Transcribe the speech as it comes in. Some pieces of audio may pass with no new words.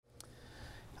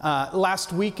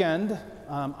Last weekend,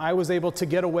 I was able to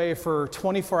get away for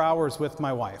 24 hours with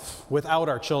my wife, without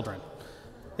our children.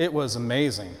 It was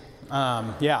amazing.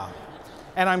 Yeah.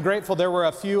 And I'm grateful there were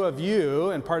a few of you,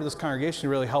 and part of this congregation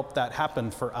really helped that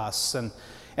happen for us. And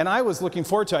I was looking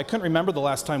forward to it. I couldn't remember the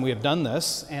last time we had done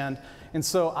this. And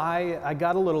so I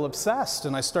got a little obsessed,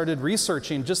 and I started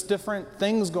researching just different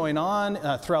things going on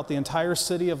throughout the entire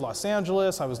city of Los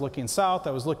Angeles. I was looking south,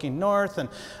 I was looking north, and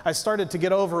I started to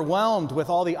get overwhelmed with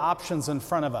all the options in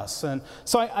front of us. And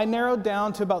so I narrowed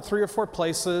down to about 3 or 4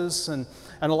 places, and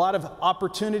a lot of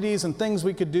opportunities and things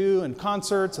we could do, and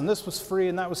concerts, and this was free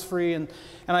and that was free. And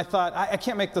I thought, I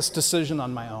can't make this decision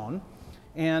on my own.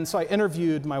 And so I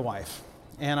interviewed my wife,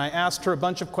 and I asked her a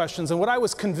bunch of questions. And what I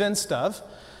was convinced of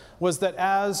was that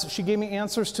as she gave me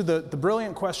answers to the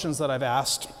brilliant questions that I've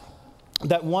asked,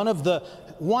 that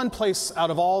one place out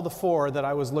of all the 4 that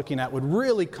I was looking at would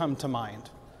really come to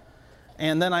mind.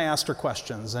 And then I asked her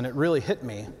questions, and it really hit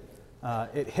me.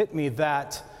 It hit me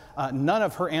that none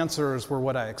of her answers were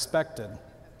what I expected.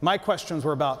 My questions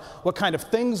were about what kind of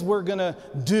things we're going to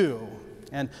do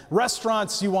and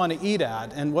restaurants you want to eat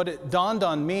at. And what it dawned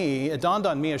on me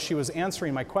as she was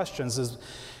answering my questions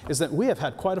is that we have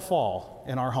had quite a fall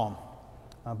in our home.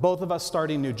 Both of us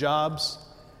starting new jobs,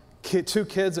 2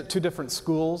 kids at 2 different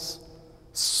schools,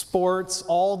 sports,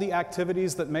 all the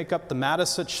activities that make up the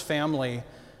Matisich family.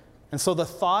 And so the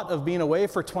thought of being away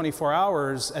for 24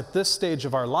 hours at this stage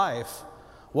of our life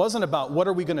wasn't about what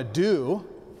are we going to do,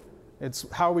 it's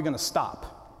how are we going to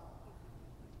stop.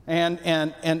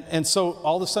 And so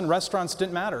all of a sudden restaurants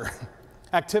didn't matter.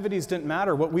 Activities didn't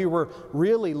matter. What we were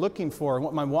really looking for, and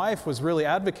what my wife was really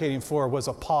advocating for, was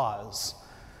a pause.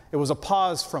 It was a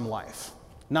pause from life,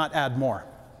 not add more.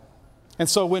 And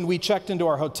so when we checked into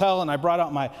our hotel and I brought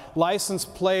out my license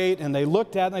plate and they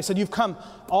looked at it and they said, "You've come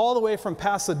all the way from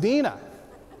Pasadena."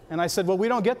 And I said, "Well, we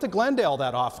don't get to Glendale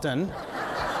that often."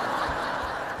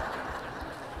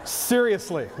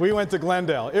 Seriously, we went to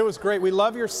Glendale. It was great. We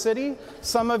love your city.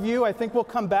 Some of you, I think, will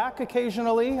come back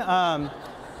occasionally.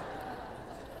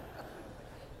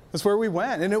 That's where we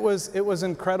went, and it was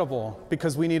incredible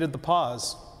because we needed the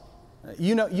pause.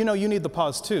 You need the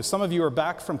pause too. Some of you are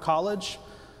back from college,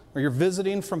 or you're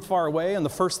visiting from far away, and the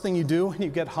first thing you do when you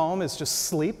get home is just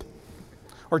sleep,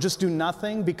 or just do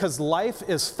nothing, because life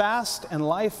is fast and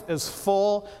life is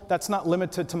full. That's not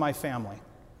limited to my family.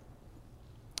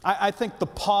 I think the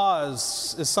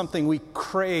pause is something we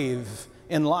crave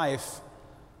in life,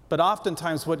 but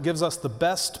oftentimes what gives us the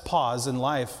best pause in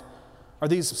life are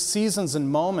these seasons and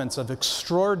moments of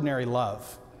extraordinary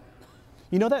love.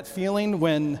 You know that feeling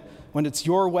when it's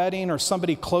your wedding or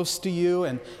somebody close to you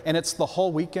and it's the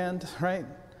whole weekend, right?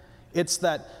 It's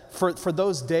that for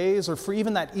those days or for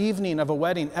even that evening of a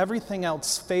wedding, everything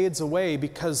else fades away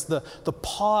because the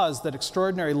pause that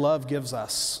extraordinary love gives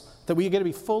us, that we get to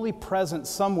be fully present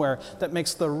somewhere that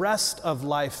makes the rest of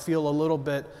life feel a little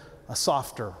bit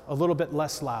softer, a little bit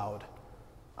less loud.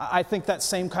 I think that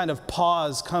same kind of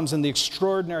pause comes in the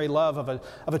extraordinary love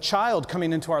of a child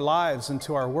coming into our lives,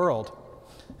 into our world.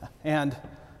 And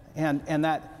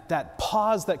that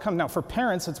pause that comes, now for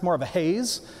parents it's more of a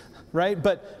haze, right?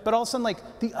 But all of a sudden,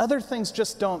 like, the other things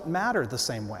just don't matter the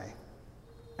same way.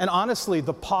 And honestly,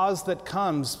 the pause that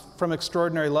comes from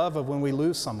extraordinary love of when we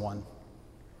lose someone.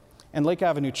 And Lake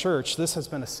Avenue Church, this has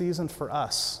been a season for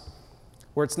us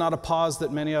where it's not a pause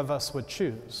that many of us would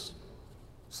choose.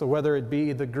 So whether it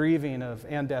be the grieving of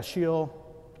Ann Dashiell,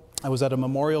 I was at a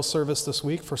memorial service this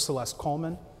week for Celeste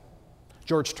Coleman.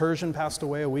 George Turgeon passed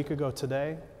away a week ago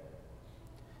today.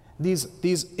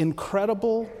 These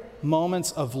incredible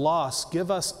moments of loss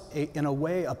give us, in a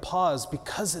way, a pause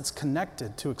because it's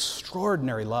connected to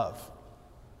extraordinary love.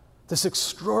 This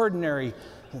extraordinary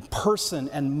person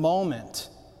and moment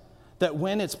that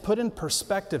when it's put in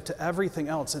perspective to everything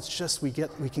else, it's just we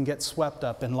can get swept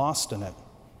up and lost in it.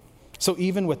 So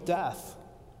even with death,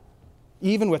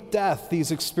 these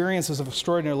experiences of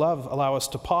extraordinary love allow us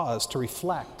to pause, to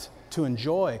reflect, to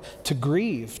enjoy, to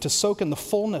grieve, to soak in the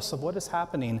fullness of what is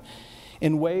happening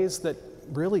in ways that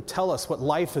really tell us what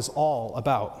life is all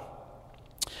about.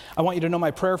 I want you to know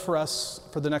my prayer for us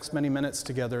for the next many minutes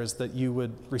together is that you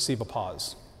would receive a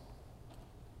pause.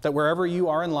 That wherever you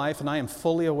are in life, and I am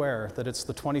fully aware that it's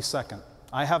the 22nd,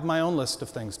 I have my own list of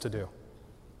things to do.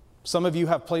 Some of you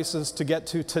have places to get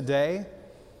to today.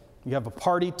 You have a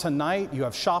party tonight. You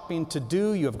have shopping to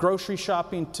do. You have grocery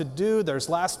shopping to do. There's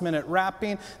last-minute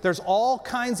wrapping. There's all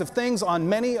kinds of things on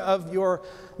many of your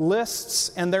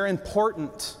lists, and they're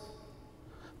important.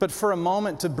 But for a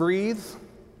moment to breathe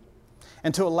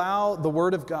and to allow the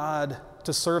Word of God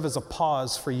to serve as a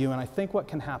pause for you, and I think what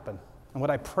can happen, and what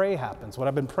I pray happens, what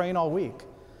I've been praying all week,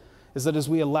 is that as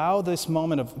we allow this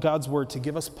moment of God's word to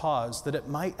give us pause, that it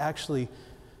might actually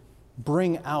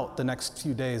bring out the next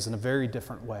few days in a very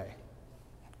different way,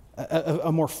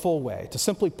 a more full way, to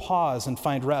simply pause and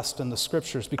find rest in the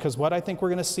scriptures. Because what I think we're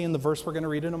going to see in the verse we're going to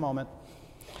read in a moment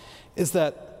is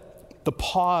that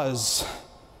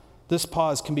this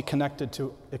pause can be connected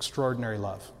to extraordinary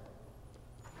love,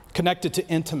 connected to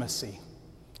intimacy.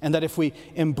 And that if we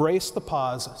embrace the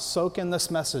pause, soak in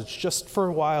this message just for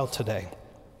a while today,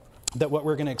 that what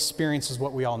we're going to experience is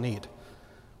what we all need,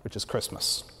 which is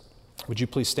Christmas. Would you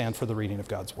please stand for the reading of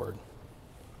God's word?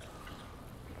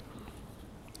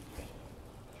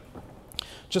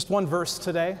 Just one verse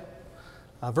today,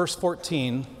 verse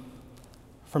 14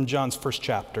 from John's first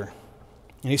chapter.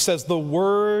 And he says, "The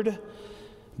Word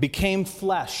became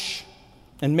flesh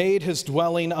and made his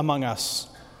dwelling among us.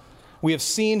 We have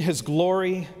seen his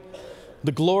glory,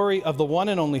 the glory of the one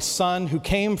and only Son who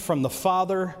came from the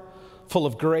Father, full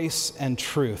of grace and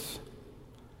truth."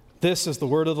 This is the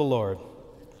word of the Lord.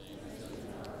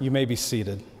 You may be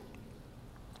seated.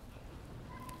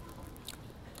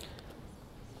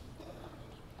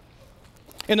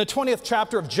 In the 20th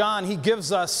chapter of John, he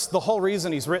gives us the whole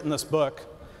reason he's written this book.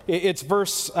 It's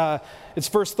verse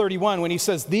 31 when he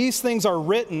says, "These things are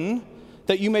written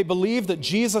that you may believe that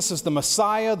Jesus is the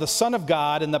Messiah, the Son of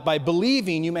God, and that by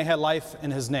believing you may have life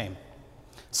in his name."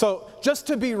 So just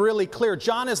to be really clear,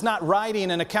 John is not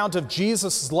writing an account of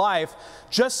Jesus' life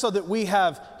just so that we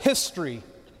have history.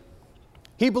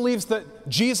 He believes that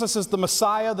Jesus is the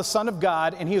Messiah, the Son of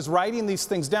God, and he is writing these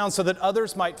things down so that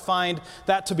others might find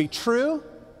that to be true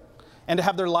and to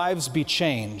have their lives be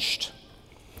changed.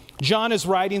 John is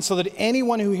writing so that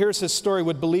anyone who hears his story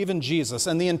would believe in Jesus,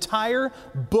 and the entire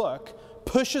book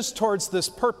pushes towards this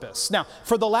purpose. Now,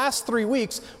 for the last 3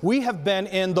 weeks, we have been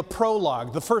in the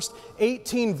prologue, the first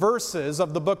 18 verses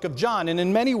of the book of John. And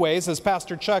in many ways, as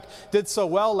Pastor Chuck did so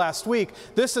well last week,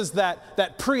 this is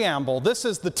that preamble. This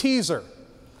is the teaser.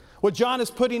 What John is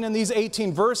putting in these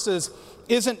 18 verses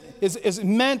is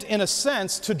meant, in a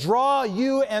sense, to draw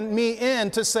you and me in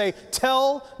to say,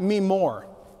 tell me more.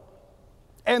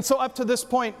 And so up to this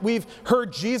point, we've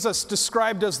heard Jesus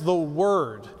described as the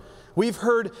Word. We've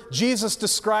heard Jesus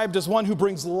described as one who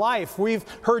brings life. We've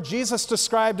heard Jesus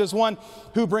described as one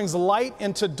who brings light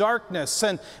into darkness.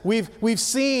 And we've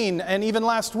seen, and even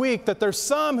last week, that there's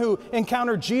some who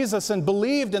encountered Jesus and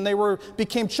believed and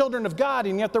became children of God,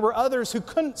 and yet there were others who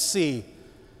couldn't see.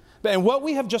 And what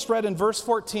we have just read in verse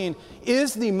 14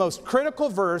 is the most critical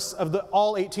verse of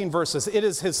all 18 verses. It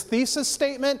is his thesis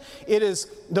statement. It is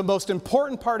the most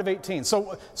important part of 18.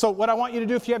 So what I want you to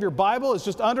do, if you have your Bible, is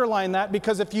just underline that,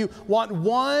 because if you want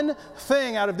one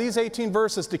thing out of these 18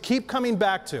 verses to keep coming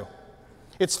back to,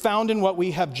 it's found in what we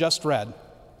have just read.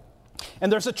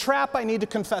 And there's a trap I need to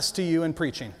confess to you in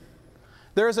preaching.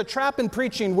 There is a trap in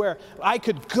preaching where I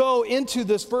could go into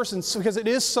this verse because it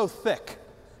is so thick.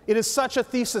 It is such a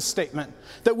thesis statement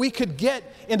that we could get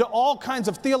into all kinds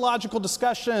of theological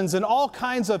discussions and all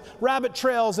kinds of rabbit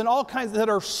trails and all kinds that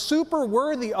are super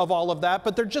worthy of all of that,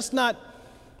 but they're just not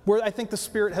where I think the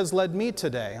Spirit has led me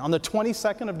today. On the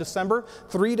 22nd of December,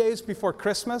 3 days before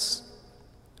Christmas,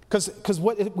 because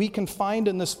what we can find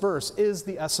in this verse is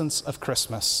the essence of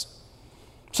Christmas.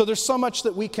 So there's so much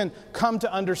that we can come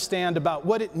to understand about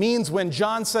what it means when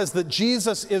John says that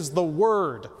Jesus is the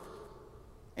Word.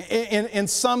 In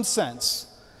some sense,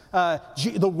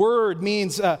 the Word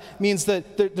means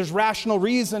that there's rational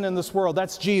reason in this world.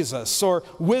 That's Jesus. Or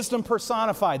wisdom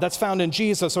personified. That's found in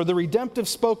Jesus. Or the redemptive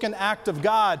spoken act of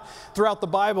God throughout the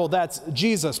Bible. That's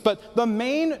Jesus. But the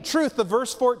main truth of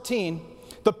verse 14,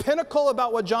 the pinnacle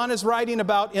about what John is writing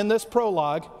about in this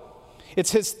prologue,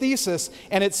 it's his thesis,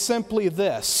 and it's simply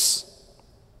this,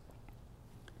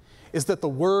 is that the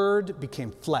Word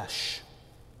became flesh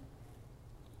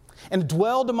and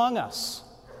dwelled among us.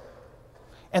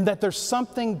 And that there's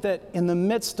something that in the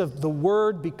midst of the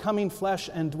Word becoming flesh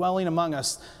and dwelling among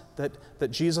us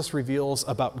that Jesus reveals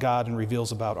about God and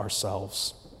reveals about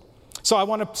ourselves. So I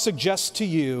want to suggest to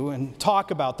you and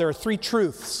talk about, there are three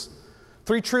truths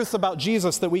about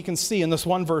Jesus that we can see in this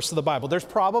one verse of the Bible. There's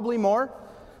probably more,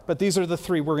 but these are the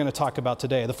three we're going to talk about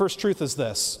today. The first truth is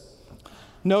this.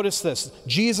 Notice this.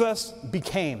 Jesus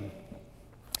became.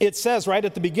 It says right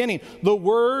at the beginning, the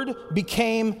Word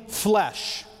became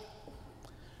flesh.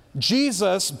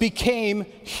 Jesus became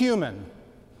human.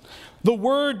 The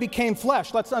Word became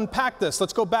flesh. Let's unpack this.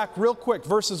 Let's go back real quick,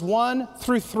 verses 1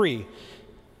 through 3.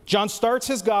 John starts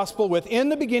his gospel with, in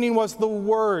the beginning was the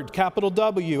Word, capital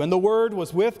W, and the Word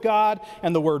was with God,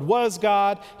 and the Word was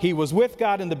God. He was with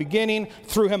God in the beginning.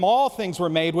 Through him all things were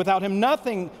made. Without him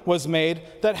nothing was made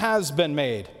that has been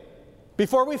made.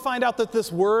 Before we find out that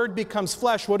this Word becomes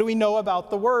flesh, what do we know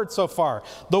about the Word so far?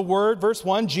 The Word, verse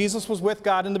 1, Jesus was with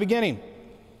God in the beginning.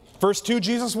 Verse 2,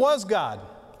 Jesus was God.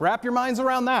 Wrap your minds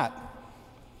around that.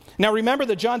 Now remember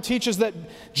that John teaches that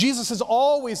Jesus has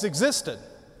always existed.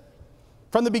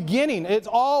 From the beginning,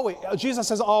 Jesus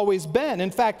has always been.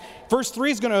 In fact, verse 3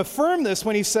 is going to affirm this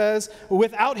when he says,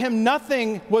 without him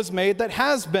nothing was made that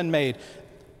has been made.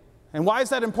 And why is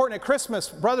that important at Christmas?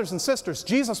 Brothers and sisters,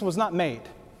 Jesus was not made.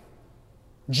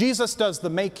 Jesus does the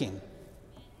making.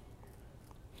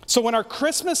 So when our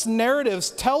Christmas narratives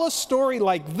tell a story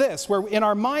like this, where in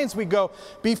our minds we go,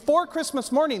 before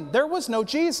Christmas morning, there was no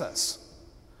Jesus.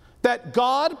 That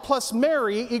God plus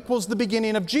Mary equals the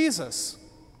beginning of Jesus.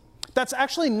 That's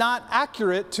actually not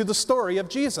accurate to the story of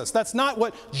Jesus. That's not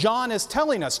what John is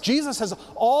telling us. Jesus has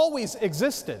always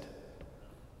existed.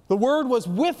 The Word was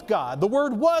with God. The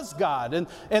Word was God.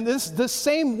 And this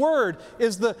same Word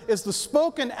is the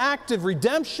spoken, active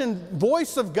redemption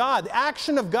voice of God, the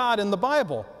action of God in the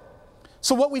Bible.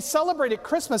 So what we celebrate at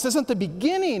Christmas isn't the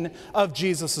beginning of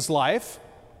Jesus' life.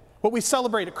 What we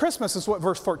celebrate at Christmas is what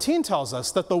verse 14 tells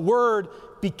us, that the Word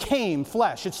became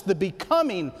flesh. It's the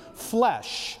becoming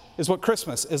flesh is what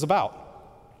Christmas is about.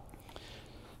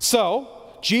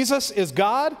 So, Jesus is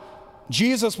God.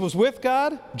 Jesus was with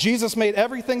God. Jesus made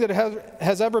everything that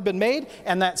has ever been made.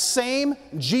 And that same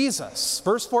Jesus,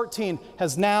 verse 14,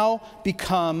 has now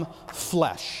become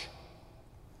flesh.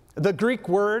 The Greek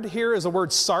word here is a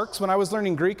word sarx. When I was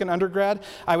learning Greek in undergrad,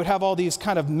 I would have all these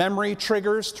kind of memory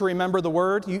triggers to remember the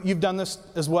word. You've done this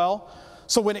as well.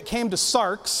 So when it came to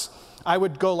sarx, I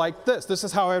would go like this. This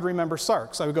is how I would remember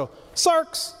sarx. I would go,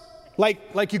 sarx,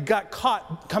 like you got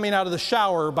caught coming out of the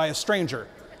shower by a stranger.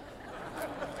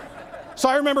 So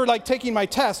I remember like taking my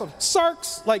test,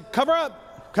 sarx, like cover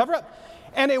up.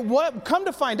 And come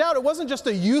to find out, it wasn't just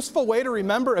a useful way to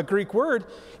remember a Greek word.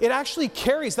 It actually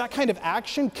carries, that kind of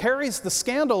action carries the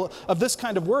scandal of this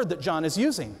kind of word that John is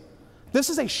using. This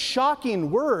is a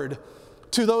shocking word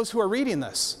to those who are reading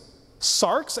this.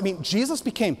 Sarx, I mean, Jesus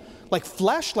became like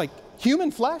flesh, like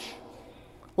human flesh,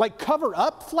 like cover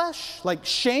up flesh, like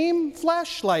shame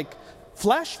flesh, like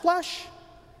flesh.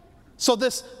 So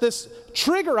this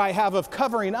trigger I have of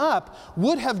covering up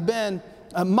would have been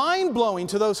mind-blowing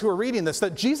to those who are reading this,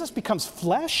 that Jesus becomes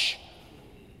flesh.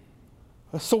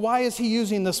 So why is he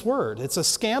using this word? It's a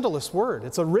scandalous word.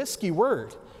 It's a risky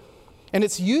word. And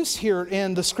its use here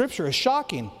in the Scripture is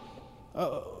shocking.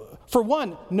 For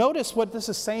one, notice what this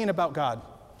is saying about God.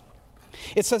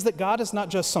 It says that God is not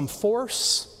just some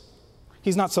force.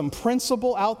 He's not some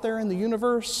principle out there in the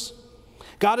universe.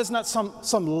 God is not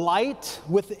some light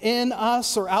within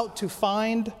us or out to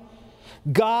find.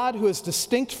 God, who is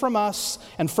distinct from us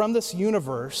and from this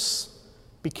universe,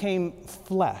 became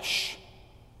flesh.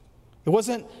 It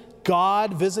wasn't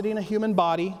God visiting a human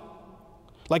body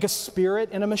like a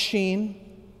spirit in a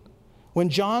machine. When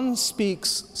John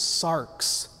speaks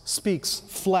sarx, speaks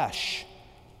flesh,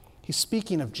 he's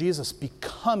speaking of Jesus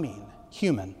becoming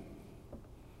human.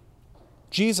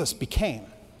 Jesus became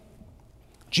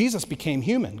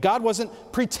human. God wasn't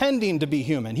pretending to be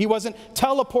human. He wasn't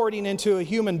teleporting into a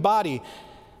human body.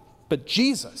 But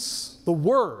Jesus, the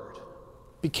Word,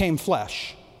 became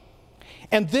flesh.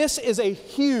 And this is a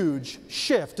huge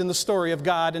shift in the story of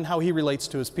God and how he relates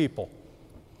to his people.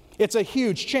 It's a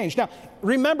huge change. Now,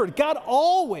 remember, God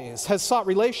always has sought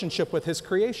relationship with his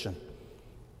creation.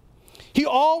 He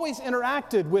always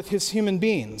interacted with his human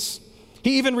beings.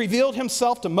 He even revealed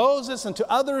himself to Moses and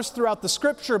to others throughout the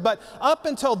Scripture. But up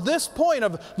until this point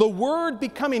of the Word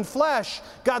becoming flesh,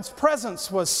 God's presence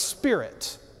was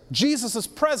spirit. Jesus'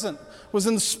 presence was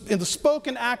in the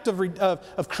spoken act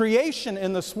of creation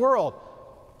in this world.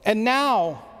 And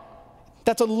now,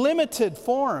 that's a limited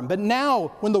form. But now,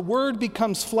 when the Word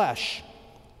becomes flesh,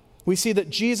 we see that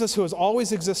Jesus, who has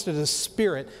always existed as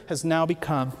spirit, has now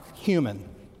become human.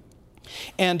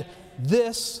 And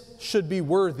this should be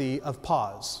worthy of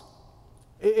pause.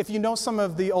 If you know some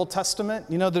of the Old Testament,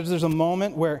 you know there's a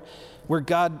moment where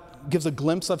God gives a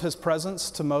glimpse of his presence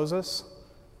to Moses.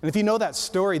 And if you know that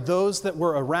story, those that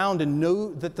were around and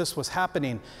knew that this was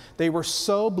happening, they were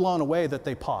so blown away that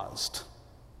they paused,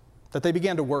 that they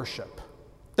began to worship.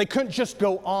 They couldn't just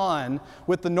go on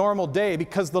with the normal day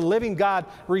because the living God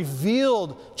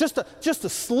revealed just a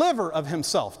sliver of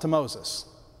himself to Moses.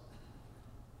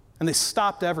 And they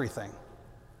stopped everything.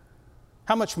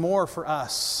 How much more for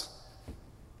us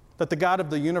that the God of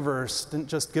the universe didn't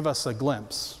just give us a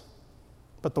glimpse,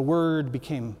 but the Word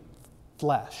became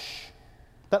flesh.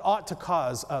 That ought to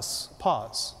cause us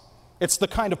pause. It's the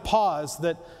kind of pause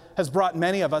that has brought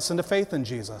many of us into faith in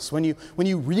Jesus, when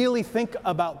you really think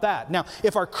about that. Now,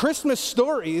 if our Christmas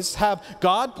stories have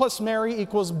God plus Mary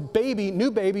equals baby,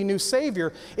 new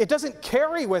Savior, it doesn't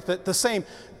carry with it the same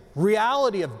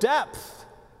reality of depth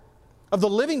of the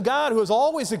living God who has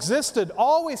always existed,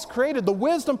 always created, the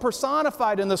wisdom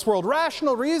personified in this world,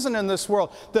 rational reason in this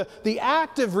world, the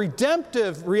active,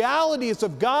 redemptive realities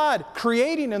of God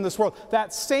creating in this world.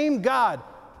 That same God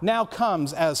now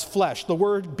comes as flesh. The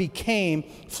Word became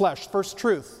flesh. First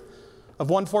truth of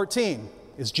 1:14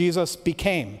 is Jesus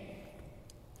became.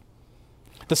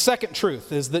 The second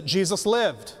truth is that Jesus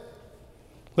lived.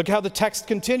 Look how the text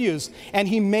continues. And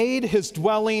he made his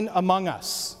dwelling among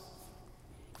us.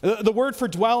 The word for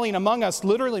dwelling among us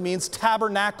literally means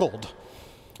tabernacled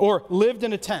or lived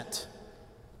in a tent.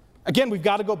 Again, we've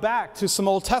got to go back to some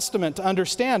Old Testament to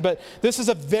understand, but this is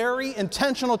a very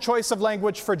intentional choice of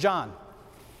language for John.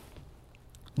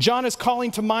 John is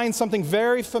calling to mind something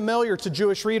very familiar to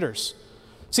Jewish readers.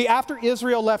 See, after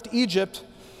Israel left Egypt,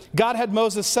 God had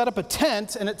Moses set up a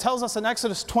tent, and it tells us in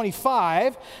Exodus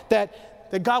 25 that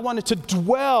God wanted to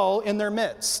dwell in their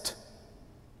midst.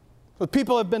 The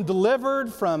people have been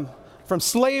delivered from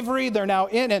slavery. They're now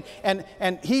in,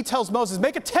 and he tells Moses,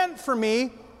 make a tent for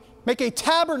me, make a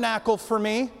tabernacle for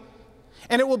me,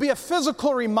 and it will be a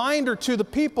physical reminder to the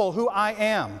people who I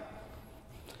am.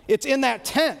 It's in that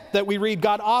tent that we read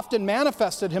God often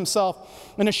manifested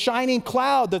himself in a shining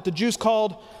cloud that the Jews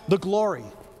called the glory.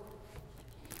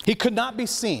 He could not be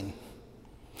seen.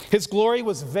 His glory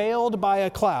was veiled by a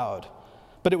cloud,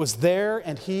 but it was there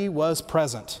and he was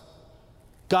present.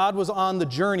 God was on the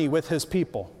journey with his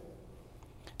people.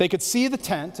 They could see the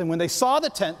tent, and when they saw the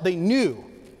tent, they knew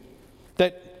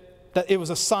that it was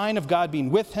a sign of God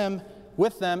being with them,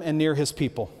 and near his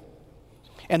people.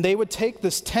 And they would take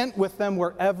this tent with them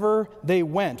wherever they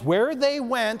went. Where they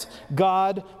went,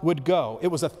 God would go. It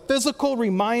was a physical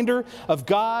reminder of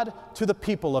God to the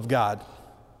people of God.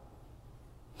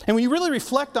 And when you really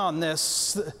reflect on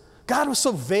this, God was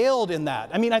so veiled in that.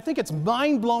 I mean, I think it's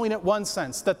mind-blowing at one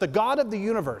sense that the God of the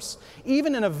universe,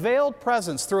 even in a veiled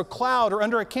presence through a cloud or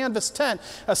under a canvas tent,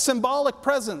 a symbolic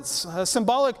presence, a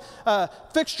symbolic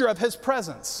fixture of his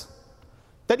presence,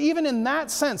 that even in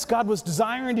that sense, God was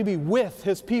desiring to be with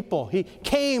his people. He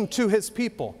came to his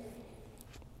people.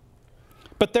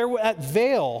 But that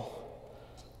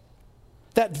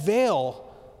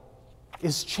veil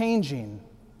is changing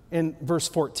in verse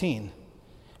 14.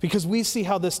 Because we see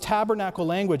how this tabernacle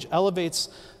language elevates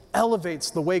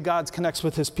the way God connects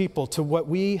with his people to what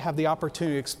we have the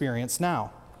opportunity to experience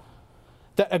now.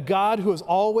 That a God who has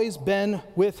always been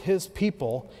with his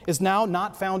people is now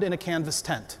not found in a canvas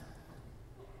tent.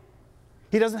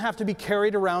 He doesn't have to be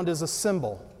carried around as a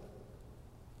symbol.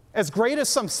 As great as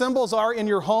some symbols are in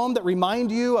your home that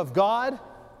remind you of God,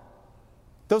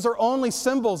 those are only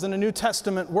symbols in a New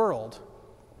Testament world.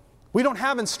 We don't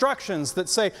have instructions that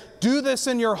say, do this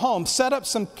in your home, set up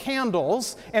some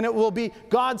candles, and it will be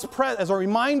as a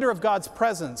reminder of God's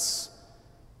presence.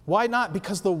 Why not?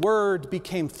 Because the Word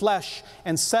became flesh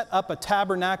and set up a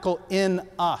tabernacle in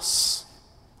us,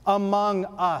 among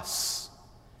us.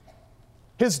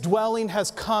 His dwelling has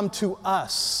come to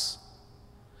us.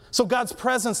 So God's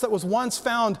presence that was once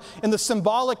found in the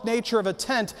symbolic nature of a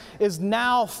tent is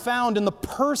now found in the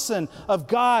person of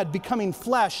God becoming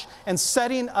flesh and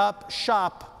setting up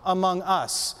shop among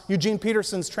us. Eugene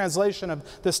Peterson's translation of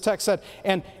this text said,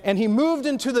 and he moved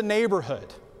into the neighborhood.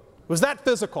 It was that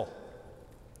physical.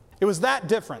 It was that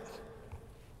different.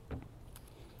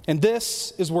 And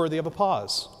this is worthy of a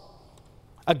pause.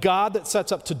 A God that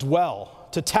sets up to dwell,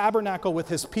 to tabernacle with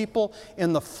his people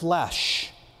in the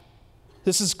flesh.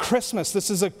 This is Christmas.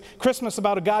 This is a Christmas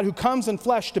about a God who comes in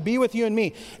flesh to be with you and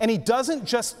me. And he doesn't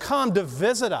just come to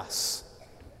visit us.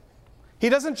 He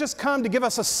doesn't just come to give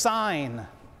us a sign.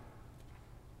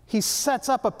 He sets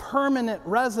up a permanent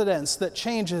residence that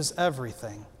changes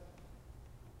everything.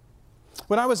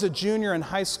 When I was a junior in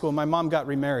high school, my mom got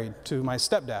remarried to my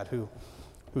stepdad,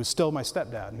 who's still my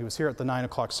stepdad, and he was here at the 9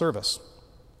 o'clock service.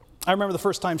 I remember the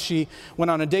first time she went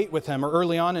on a date with him, or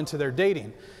early on into their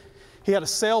dating. He had a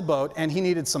sailboat, and he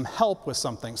needed some help with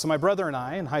something. So my brother and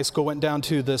I in high school went down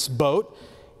to this boat,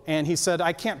 and he said,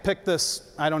 I can't pick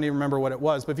this, I don't even remember what it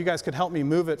was, but if you guys could help me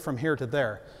move it from here to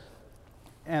there.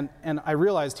 And I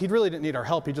realized he really didn't need our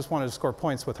help, he just wanted to score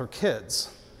points with her kids.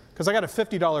 Because I got a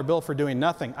 $50 bill for doing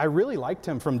nothing. I really liked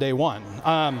him from day one.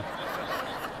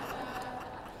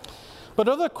 But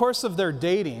over the course of their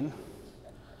dating,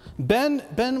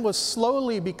 Ben was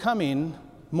slowly becoming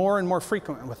more and more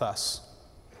frequent with us.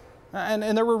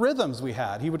 And there were rhythms we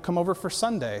had. He would come over for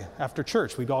Sunday after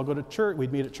church. We'd all go to church.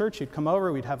 We'd meet at church. He'd come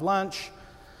over. We'd have lunch.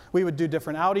 We would do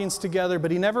different outings together,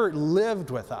 but he never lived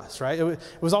with us, right? It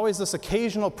was always this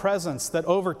occasional presence that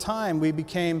over time we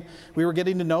were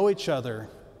getting to know each other.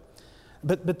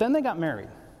 But then they got married,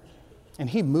 and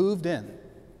he moved in.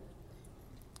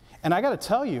 And I got to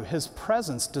tell you, his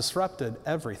presence disrupted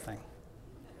everything.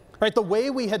 Right? The way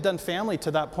we had done family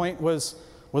to that point was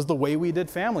the way we did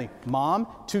family. Mom,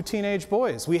 2 teenage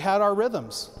boys. We had our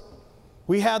rhythms.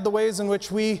 We had the ways in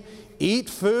which we eat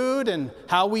food and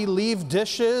how we leave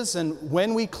dishes and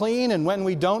when we clean and when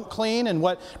we don't clean and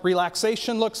what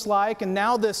relaxation looks like. And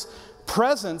now this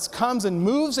presence comes and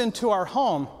moves into our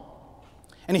home.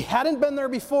 And he hadn't been there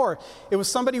before. It was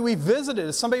somebody we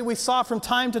visited, somebody we saw from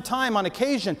time to time on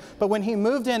occasion. But when he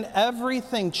moved in,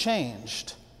 everything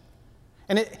changed.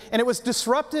 And it was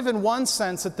disruptive in one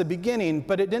sense at the beginning,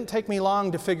 but it didn't take me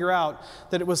long to figure out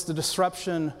that it was the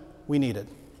disruption we needed.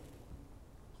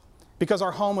 Because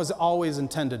our home was always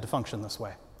intended to function this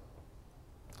way.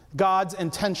 God's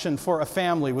intention for a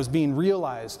family was being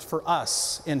realized for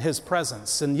us in his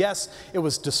presence. And yes, it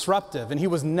was disruptive, and he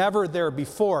was never there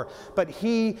before, but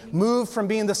he moved from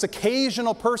being this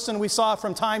occasional person we saw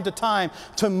from time to time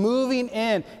to moving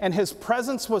in, and his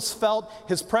presence was felt,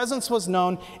 his presence was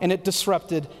known, and it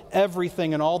disrupted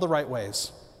everything in all the right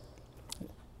ways.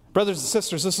 Brothers and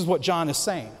sisters, this is what John is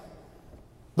saying.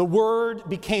 The Word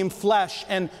became flesh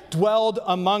and dwelled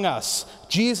among us.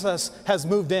 Jesus has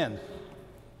moved in.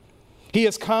 He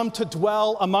has come to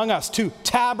dwell among us, to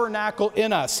tabernacle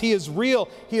in us. He is real.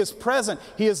 He is present.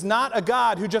 He is not a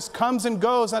God who just comes and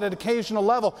goes at an occasional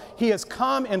level. He has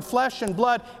come in flesh and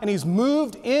blood, and he's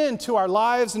moved into our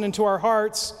lives and into our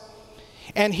hearts.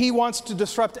 And he wants to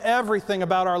disrupt everything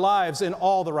about our lives in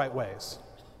all the right ways.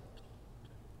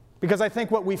 Because I think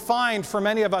what we find for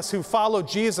many of us who follow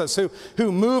Jesus,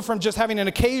 who move from just having an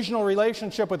occasional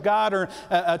relationship with God or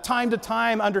a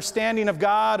time-to-time understanding of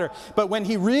God, but when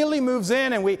he really moves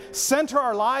in and we center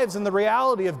our lives in the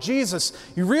reality of Jesus,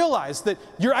 you realize that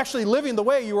you're actually living the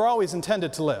way you were always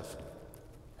intended to live.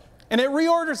 And it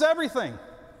reorders everything.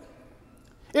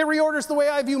 It reorders the way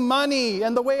I view money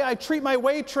and the way I treat my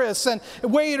waitress and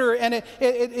waiter, and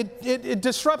it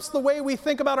disrupts the way we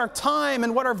think about our time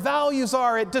and what our values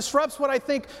are. It disrupts what I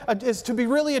think is to be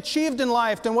really achieved in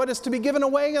life and what is to be given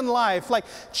away in life. Like,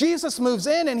 Jesus moves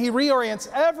in and he reorients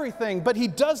everything, but he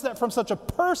does that from such a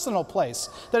personal place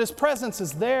that his presence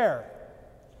is there.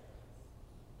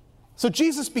 So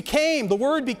Jesus the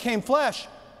Word became flesh.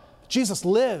 Jesus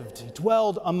lived, he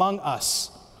dwelled among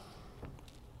us.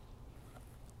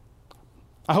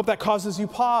 I hope that causes you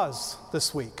pause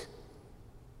this week.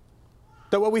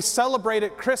 That what we celebrate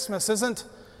at Christmas isn't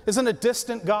a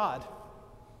distant God.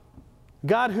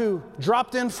 God who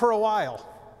dropped in for a while.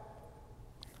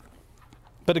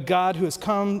 But a God who has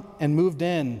come and moved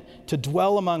in to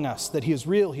dwell among us. That he is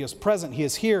real, he is present, he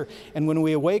is here. And when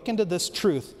we awaken to this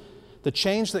truth, the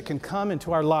change that can come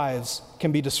into our lives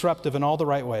can be disruptive in all the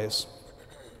right ways.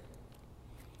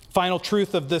 Final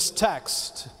truth of this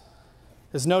text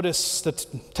is, notice the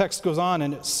text goes on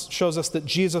and it shows us that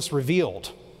Jesus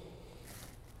revealed.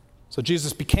 So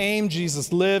Jesus became,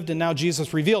 Jesus lived, and now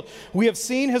Jesus revealed. We have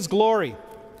seen his glory,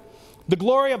 the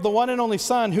glory of the one and only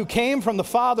Son who came from the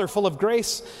Father, full of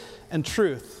grace and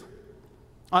truth.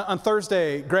 On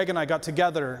Thursday, Greg and I got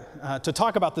together to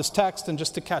talk about this text and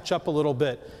just to catch up a little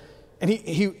bit. And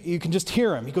you can just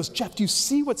hear him. He goes, "Jeff, do you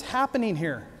see what's happening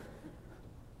here?"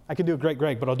 I could do a great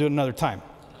Greg, but I'll do it another time.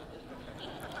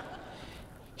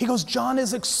 He goes, John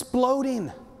is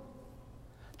exploding.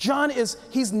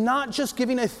 He's not just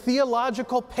giving a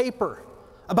theological paper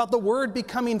about the Word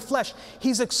becoming flesh.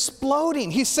 He's exploding.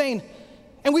 He's saying,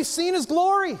 and we've seen his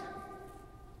glory.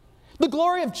 The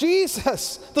glory of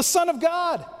Jesus, the Son of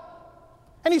God.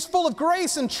 And he's full of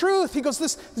grace and truth. He goes,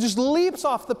 this just leaps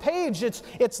off the page.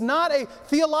 It's not a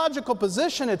theological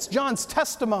position. It's John's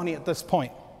testimony at this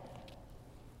point.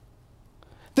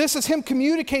 This is him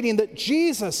communicating that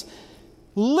Jesus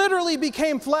literally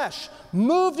became flesh,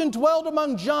 moved and dwelled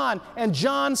among John, and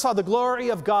John saw the glory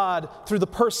of God through the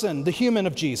person, the human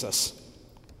of Jesus.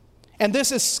 And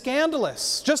this is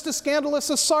scandalous, just as scandalous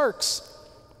as Sarks.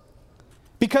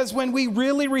 Because when we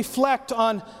really reflect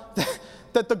on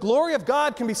that the glory of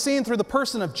God can be seen through the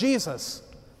person of Jesus,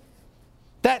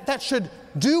 that should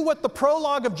do what the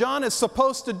prologue of John is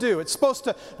supposed to do. It's supposed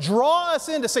to draw us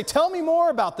in to say, tell me more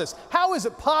about this. How is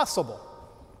it possible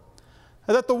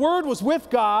that the Word was with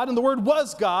God, and the Word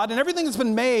was God, and everything that's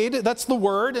been made, that's the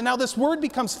Word, and now this Word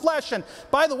becomes flesh, and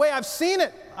by the way, I've seen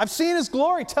it. I've seen his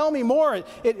glory. Tell me more.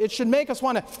 It should make us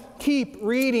want to keep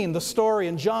reading the story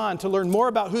in John to learn more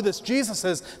about who this Jesus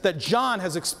is that John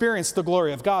has experienced the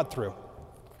glory of God through.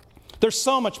 There's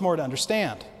so much more to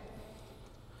understand.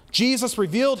 Jesus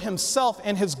revealed himself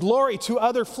and his glory to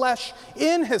other flesh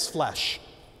in his flesh.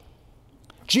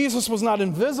 Jesus was not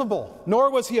invisible, nor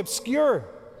was he obscure.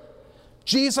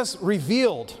 Jesus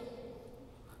revealed.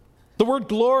 The word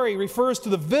glory refers to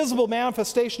the visible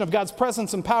manifestation of God's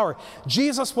presence and power.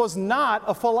 Jesus was not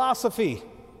a philosophy.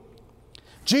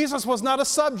 Jesus was not a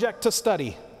subject to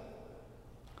study.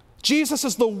 Jesus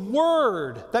is the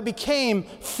Word that became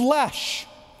flesh.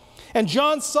 And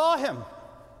John saw him.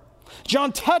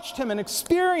 John touched him and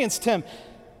experienced him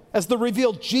as the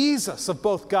revealed Jesus of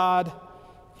both God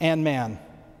and man.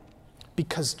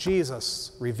 Because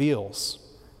Jesus reveals.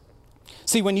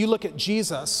 See, when you look at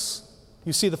Jesus,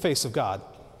 you see the face of God.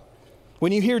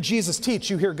 When you hear Jesus teach,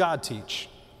 you hear God teach.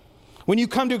 When you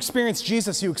come to experience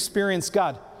Jesus, you experience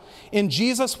God. In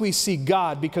Jesus, we see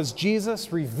God because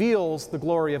Jesus reveals the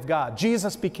glory of God.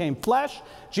 Jesus became flesh,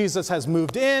 Jesus has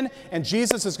moved in, and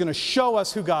Jesus is going to show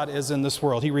us who God is in this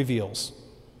world. He reveals.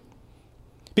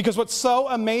 Because what's so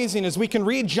amazing is we can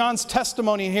read John's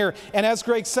testimony here, and as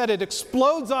Greg said, it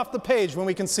explodes off the page when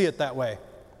we can see it that way.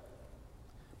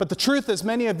 But the truth is,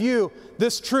 many of you,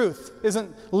 this truth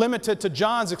isn't limited to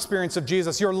John's experience of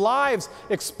Jesus. Your lives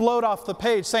explode off the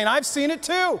page saying, I've seen it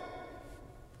too.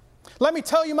 Let me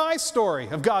tell you my story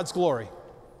of God's glory.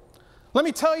 Let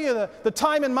me tell you the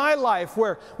time in my life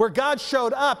where God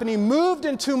showed up and He moved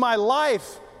into my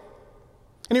life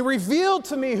and He revealed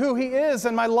to me who He is,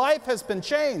 and my life has been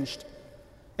changed.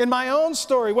 In my own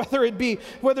story, whether it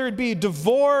be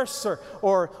divorce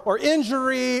or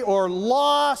injury or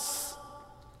loss,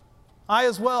 I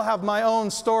as well have my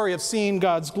own story of seeing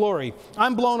God's glory.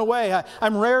 I'm blown away.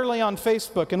 I'm rarely on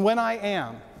Facebook, and when I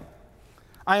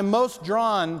am most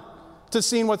drawn to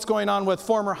seeing what's going on with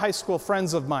former high school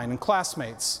friends of mine and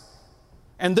classmates.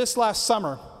 And this last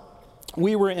summer,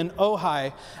 we were in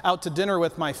Ojai out to dinner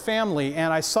with my family,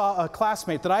 and I saw a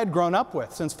classmate that I had grown up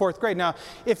with since 4th grade. Now,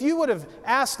 if you would have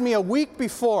asked me a week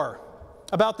before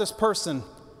about this person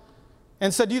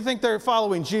and said, do you think they're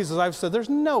following Jesus? I would have said, there's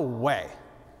no way.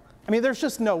 I mean, there's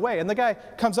just no way. And the guy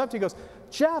comes up to me and goes,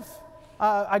 Jeff,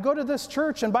 I go to this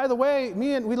church, and by the way,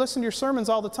 we listen to your sermons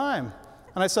all the time.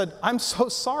 And I said, I'm so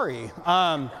sorry.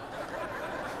 And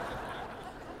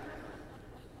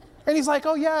he's like,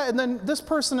 oh yeah, and then this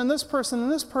person and this person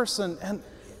and this person. And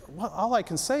all I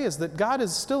can say is that God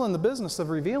is still in the business of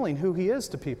revealing who He is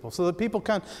to people so that people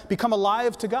can become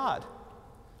alive to God.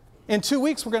 In 2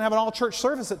 weeks, we're going to have an all-church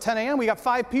service at 10 a.m. We got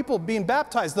 5 people being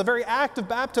baptized. The very act of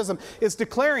baptism is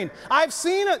declaring, I've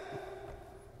seen it.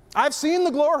 I've seen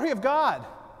the glory of God.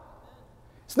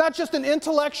 It's not just an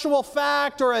intellectual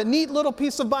fact or a neat little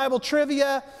piece of Bible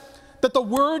trivia, that the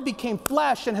Word became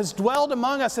flesh and has dwelled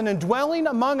among us, and in dwelling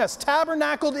among us,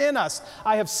 tabernacled in us,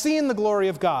 I have seen the glory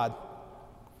of God.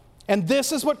 And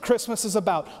this is what Christmas is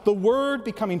about, the Word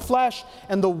becoming flesh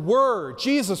and the Word,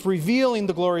 Jesus, revealing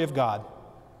the glory of God.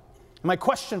 And my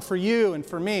question for you and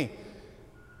for me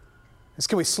is,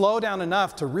 can we slow down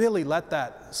enough to really let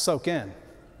that soak in?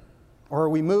 Or are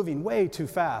we moving way too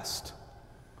fast?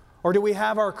 Or do we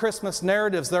have our Christmas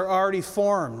narratives that are already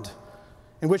formed,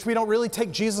 in which we don't really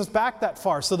take Jesus back that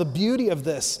far, so the beauty of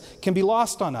this can be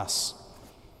lost on us?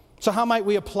 So how might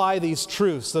we apply these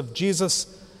truths of Jesus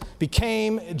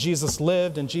became, Jesus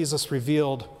lived, and Jesus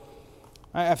revealed?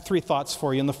 I have 3 thoughts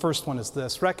for you, and the first one is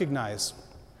this. Recognize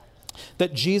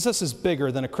that Jesus is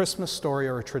bigger than a Christmas story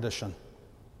or a tradition.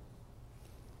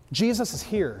 Jesus is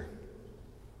here.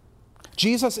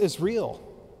 Jesus is real.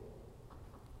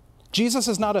 Jesus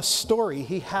is not a story,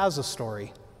 He has a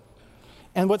story.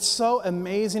 And what's so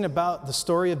amazing about the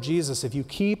story of Jesus, if you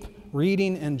keep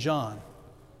reading in John,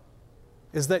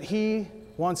 is that He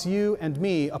wants you and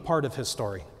me a part of His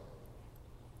story.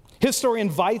 His story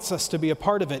invites us to be a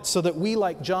part of it so that we,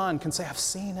 like John, can say, I've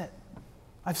seen it.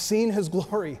 I've seen His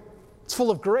glory. It's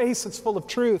full of grace, it's full of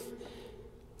truth.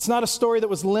 It's not a story that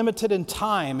was limited in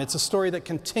time, it's a story that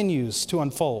continues to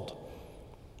unfold.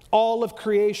 All of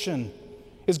creation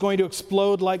is going to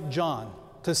explode like John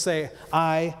to say,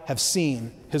 I have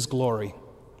seen His glory.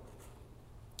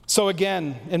 So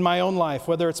again, in my own life,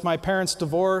 whether it's my parents'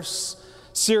 divorce,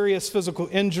 serious physical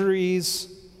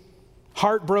injuries,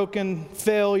 heartbroken,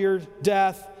 failure,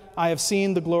 death, I have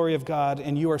seen the glory of God,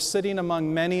 and you are sitting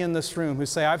among many in this room who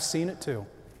say, I've seen it too.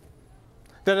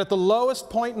 That at the lowest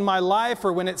point in my life,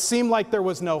 or when it seemed like there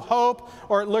was no hope,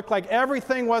 or it looked like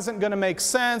everything wasn't going to make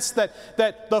sense, that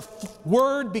the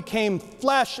Word became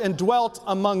flesh and dwelt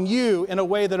among you in a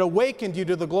way that awakened you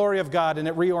to the glory of God, and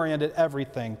it reoriented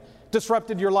everything,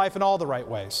 disrupted your life in all the right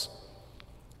ways.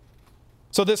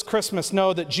 So this Christmas,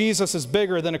 know that Jesus is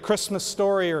bigger than a Christmas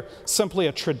story or simply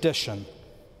a tradition.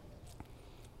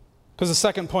 Because the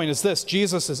second point is this: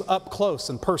 Jesus is up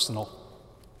close and personal.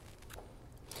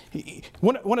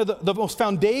 One of the most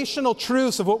foundational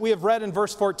truths of what we have read in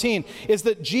verse 14 is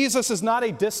that Jesus is not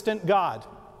a distant God.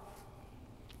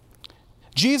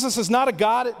 Jesus is not a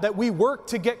God that we work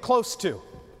to get close to. It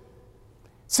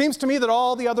seems to me that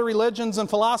all the other religions and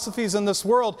philosophies in this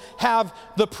world have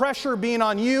the pressure being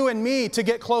on you and me to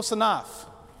get close enough,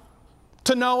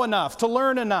 to know enough, to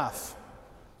learn enough,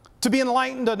 to be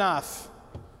enlightened enough,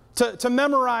 to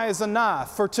memorize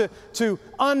enough, or to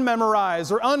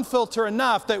unmemorize or unfilter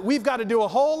enough, that we've got to do a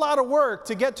whole lot of work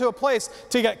to get to a place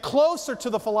to get closer to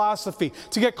the philosophy,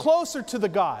 to get closer to the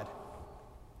God.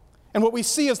 And what we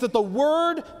see is that the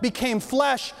Word became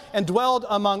flesh and dwelled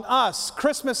among us.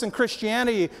 Christmas and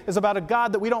Christianity is about a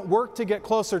God that we don't work to get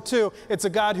closer to. It's a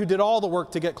God who did all the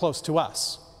work to get close to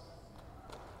us.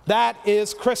 That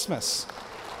is Christmas.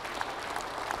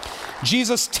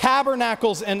 Jesus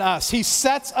tabernacles in us. He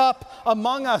sets up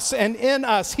among us and in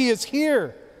us. He is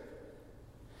here.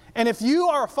 And if you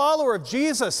are a follower of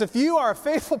Jesus, if you are a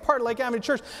faithful part of Lake Avenue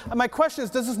Church, my question is,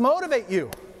 does this motivate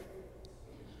you?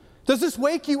 Does this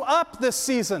wake you up this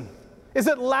season? Is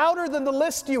it louder than the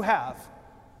list you have?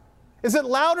 Is it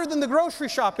louder than the grocery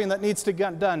shopping that needs to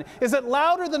get done? Is it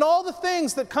louder than all the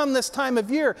things that come this time of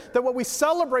year? That what we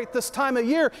celebrate this time of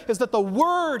year is that the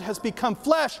Word has become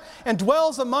flesh and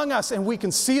dwells among us, and we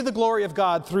can see the glory of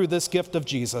God through this gift of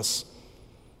Jesus.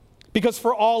 Because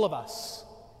for all of us,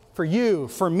 for you,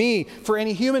 for me, for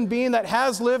any human being that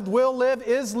has lived, will live,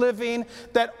 is living,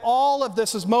 that all of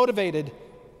this is motivated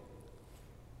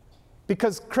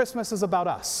because Christmas is about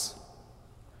us.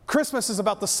 Christmas is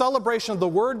about the celebration of the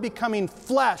Word becoming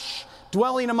flesh,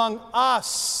 dwelling among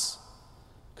us.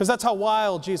 Because that's how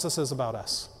wild Jesus is about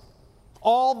us.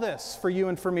 All this for you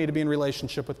and for me to be in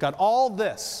relationship with God. All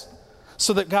this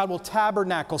so that God will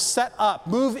tabernacle, set up,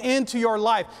 move into your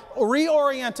life,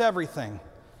 reorient everything.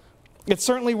 It's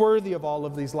certainly worthy of all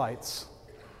of these lights.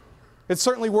 It's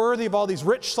certainly worthy of all these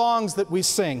rich songs that we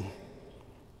sing.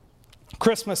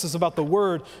 Christmas is about the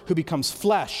Word who becomes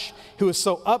flesh, who is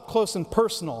so up close and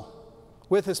personal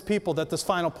with His people that this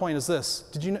final point is this.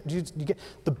 Did you get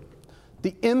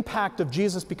the impact of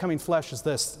Jesus becoming flesh is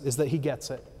this, is that He gets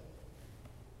it.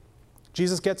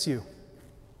 Jesus gets you.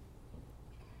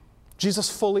 Jesus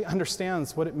fully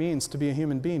understands what it means to be a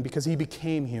human being because He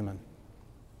became human.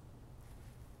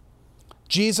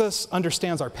 Jesus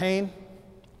understands our pain.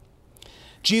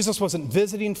 Jesus wasn't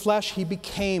visiting flesh, He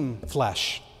became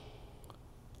flesh.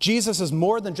 Jesus is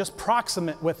more than just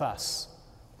proximate with us,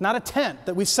 not a tent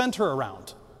that we center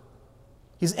around.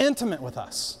 He's intimate with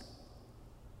us.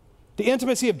 The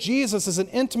intimacy of Jesus is an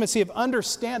intimacy of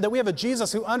understand, that we have a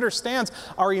Jesus who understands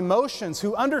our emotions,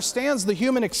 who understands the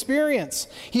human experience.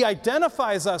 He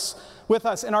identifies us with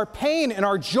us in our pain, in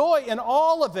our joy, in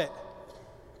all of it.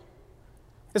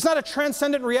 It's not a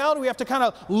transcendent reality. We have to kind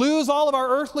of lose all of our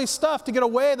earthly stuff to get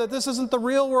away, that this isn't the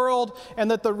real world and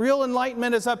that the real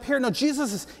enlightenment is up here. No,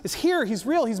 Jesus is here. He's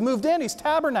real. He's moved in. He's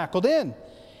tabernacled in.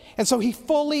 And so He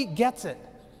fully gets it.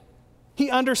 He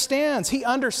understands. He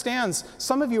understands.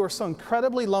 Some of you are so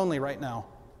incredibly lonely right now.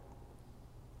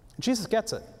 Jesus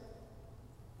gets it.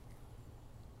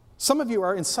 Some of you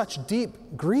are in such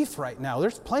deep grief right now.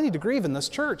 There's plenty to grieve in this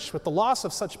church with the loss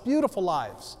of such beautiful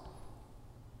lives.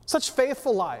 Such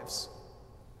faithful lives.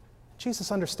 Jesus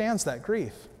understands that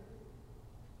grief.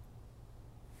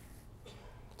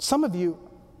 Some of you,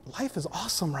 life is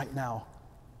awesome right now.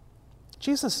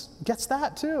 Jesus gets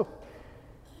that too.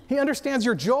 He understands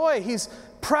your joy. He's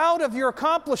proud of your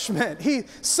accomplishment. He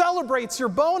celebrates your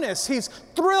bonus. He's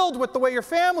thrilled with the way your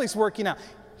family's working out.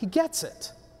 He gets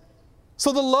it.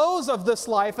 So the lows of this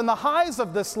life and the highs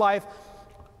of this life,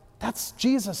 that's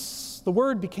Jesus. The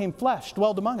Word became flesh,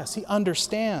 dwelled among us. He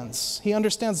understands. He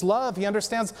understands love. He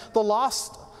understands the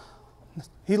lost.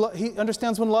 He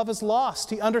understands when love is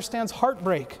lost. He understands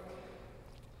heartbreak.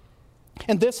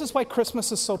 And this is why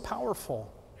Christmas is so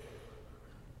powerful.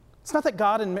 It's not that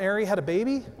God and Mary had a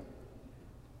baby.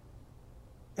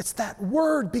 It's that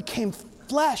Word became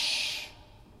flesh.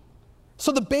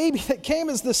 So the baby that came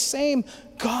is the same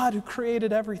God who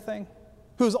created everything,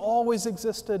 who has always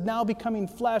existed, now becoming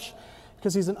flesh,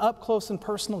 because He's an up-close and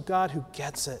personal God who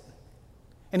gets it.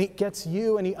 And He gets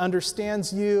you, and He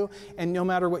understands you, and no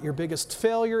matter what your biggest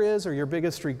failure is or your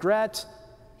biggest regret,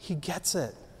 He gets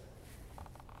it.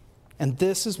 And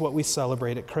this is what we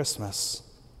celebrate at Christmas.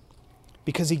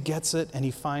 Because He gets it, and He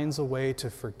finds a way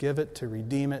to forgive it, to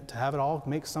redeem it, to have it all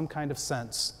make some kind of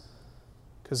sense.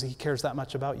 Because He cares that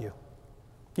much about you.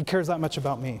 He cares that much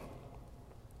about me.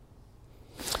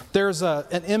 There's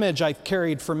an image I've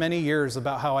carried for many years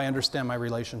about how I understand my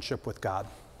relationship with God.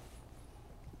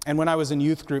 And when I was in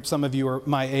youth group, some of you are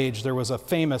my age, there was a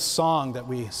famous song that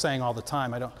we sang all the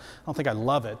time. I don't think I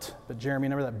love it, but Jeremy,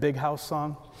 remember that Big House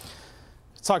song?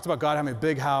 It talked about God having a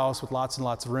big house with lots and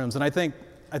lots of rooms. And I think,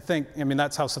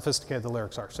 that's how sophisticated the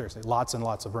lyrics are, seriously, lots and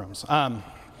lots of rooms.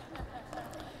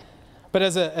 But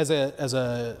as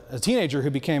a teenager who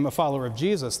became a follower of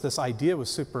Jesus, this idea was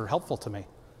super helpful to me.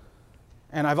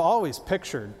 And I've always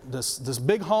pictured this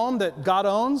big home that God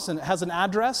owns, and it has an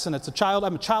address, and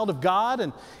I'm a child of God,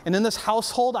 and in this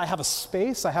household I have a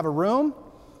space, I have a room.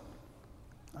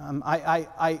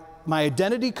 My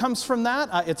identity comes from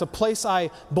that. It's a place I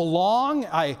belong.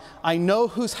 I know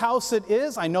whose house it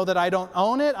is. I know that I don't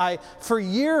own it. I, for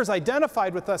years,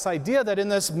 identified with this idea that in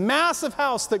this massive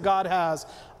house that God has,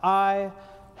 I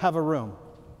have a room.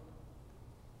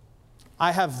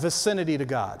 I have vicinity to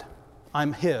God.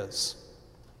 I'm His.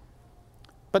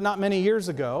 But not many years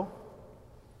ago,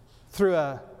 through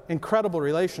an incredible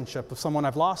relationship with someone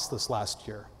I've lost this last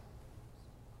year,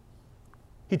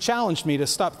 he challenged me to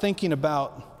stop thinking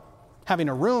about having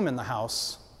a room in the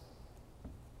house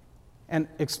and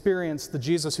experience the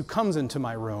Jesus who comes into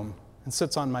my room and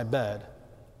sits on my bed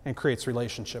and creates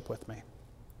relationship with me.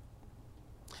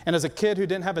 And as a kid who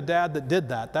didn't have a dad that did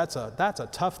that, that's a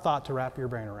tough thought to wrap your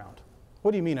brain around.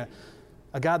 What do you mean,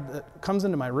 a God that comes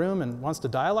into my room and wants to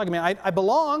dialogue? I mean, I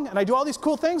belong and I do all these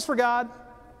cool things for God.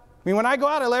 I mean, when I go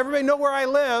out, I let everybody know where I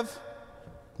live,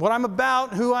 what I'm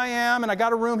about, who I am, and I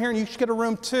got a room here and you should get a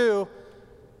room too.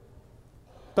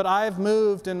 But I've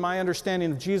moved in my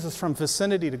understanding of Jesus from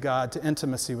vicinity to God to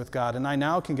intimacy with God, and I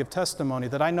now can give testimony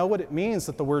that I know what it means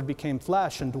that the Word became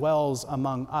flesh and dwells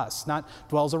among us, not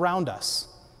dwells around us,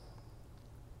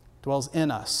 dwells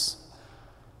in us.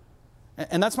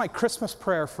 And that's my Christmas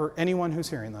prayer for anyone who's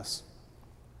hearing this,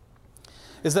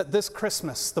 is that this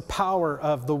Christmas, the power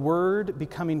of the Word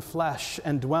becoming flesh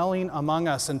and dwelling among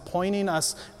us and pointing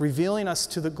us, revealing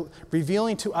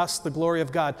to us the glory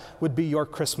of God would be your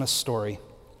Christmas story.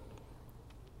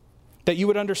 That you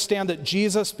would understand that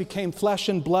Jesus became flesh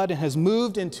and blood and has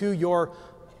moved into your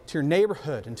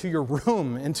neighborhood, into your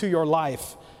room, into your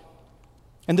life.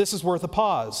 And this is worth a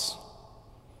pause.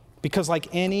 Because like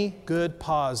any good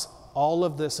pause, all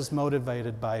of this is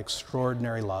motivated by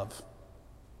extraordinary love.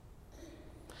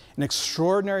 An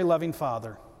extraordinary loving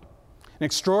Father, an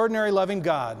extraordinary loving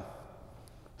God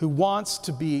who wants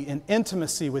to be in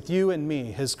intimacy with you and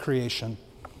me, His creation.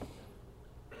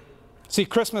 See,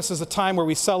 Christmas is a time where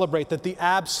we celebrate that the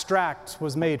abstract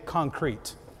was made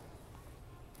concrete,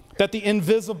 that the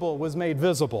invisible was made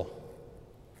visible,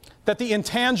 that the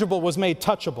intangible was made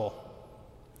touchable.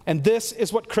 And this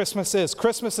is what Christmas is.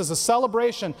 Christmas is a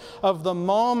celebration of the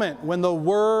moment when the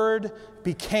Word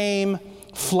became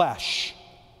flesh.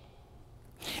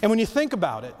 And when you think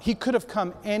about it, He could have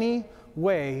come any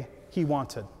way He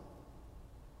wanted.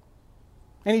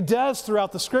 And He does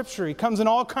throughout the Scripture. He comes in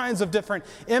all kinds of different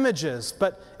images.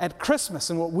 But at Christmas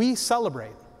and what we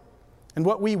celebrate and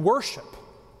what we worship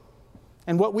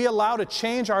and what we allow to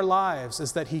change our lives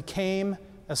is that He came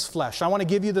as flesh. I want to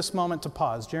give you this moment to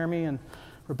pause. Jeremy and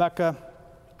Rebecca,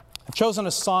 I've chosen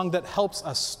a song that helps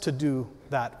us to do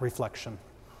that reflection.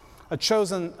 I've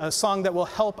chosen a song that will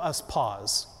help us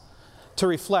pause, to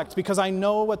reflect, because I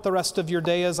know what the rest of your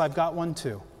day is. I've got one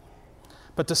too.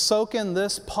 But to soak in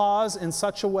this pause in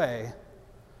such a way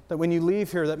that when you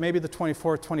leave here, that maybe the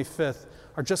 24th, 25th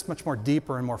are just much more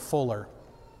deeper and more fuller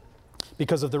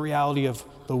because of the reality of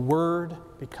the Word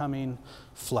becoming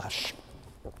flesh.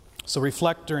 So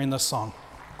reflect during this song.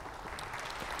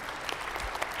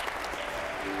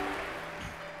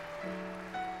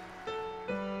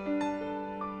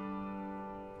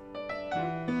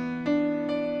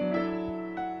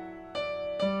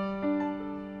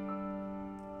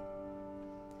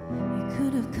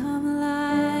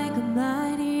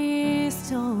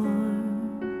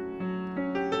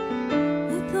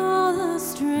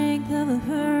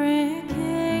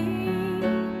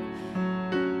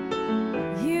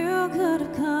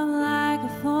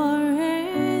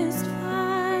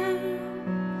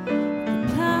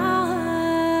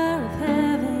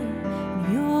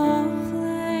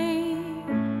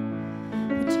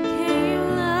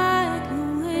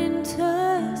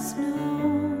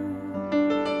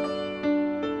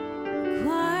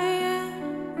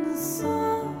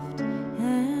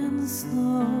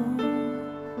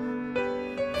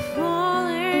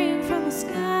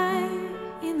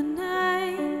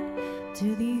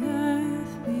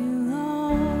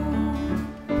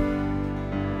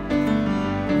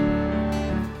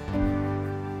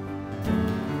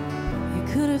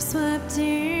 Swept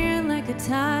in like a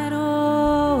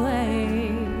tidal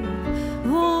wave,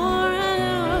 or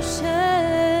an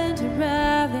ocean to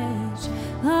ravage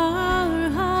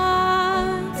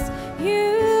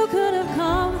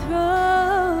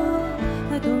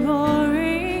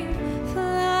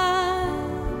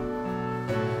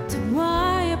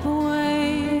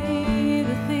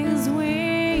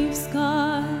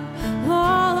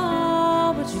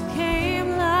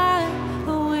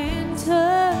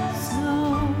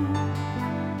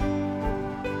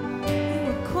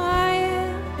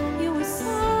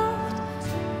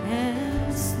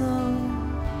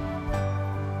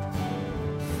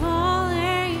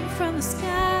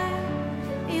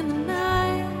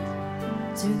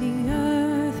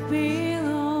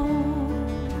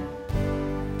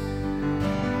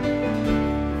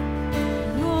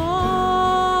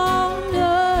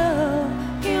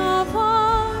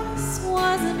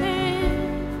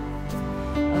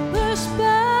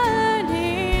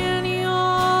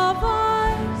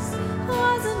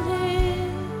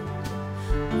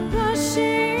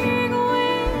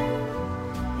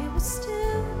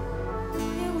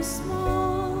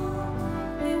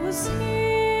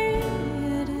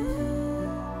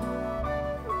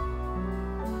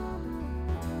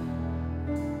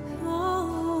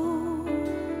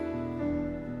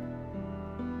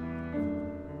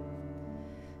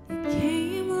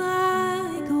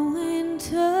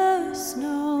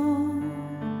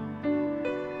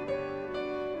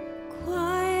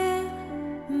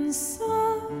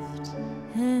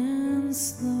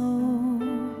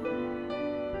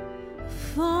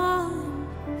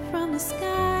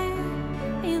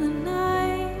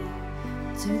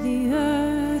to the earth.